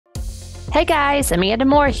Hey guys, Amanda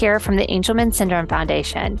Moore here from the Angelman Syndrome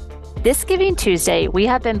Foundation. This Giving Tuesday, we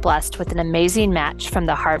have been blessed with an amazing match from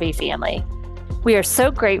the Harvey family. We are so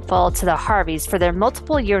grateful to the Harveys for their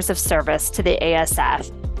multiple years of service to the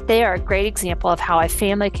ASF. They are a great example of how a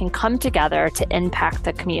family can come together to impact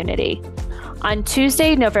the community. On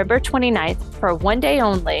Tuesday, November 29th, for one day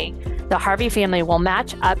only, the Harvey family will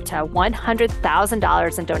match up to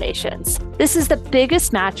 $100,000 in donations. This is the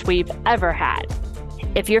biggest match we've ever had.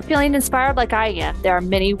 If you're feeling inspired like I am, there are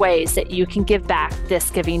many ways that you can give back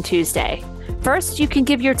this Giving Tuesday. First, you can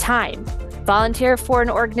give your time, volunteer for an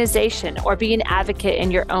organization, or be an advocate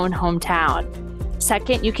in your own hometown.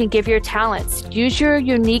 Second, you can give your talents. Use your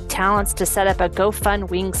unique talents to set up a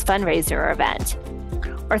GoFundWings fundraiser event.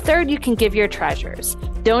 Or third, you can give your treasures.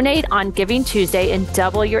 Donate on Giving Tuesday and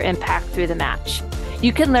double your impact through the match.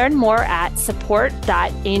 You can learn more at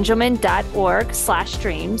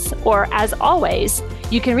support.angelman.org/dreams, or as always,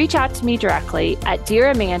 you can reach out to me directly at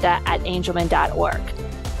dearamanda@angelman.org.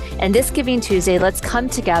 And this Giving Tuesday, let's come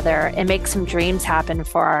together and make some dreams happen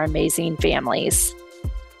for our amazing families.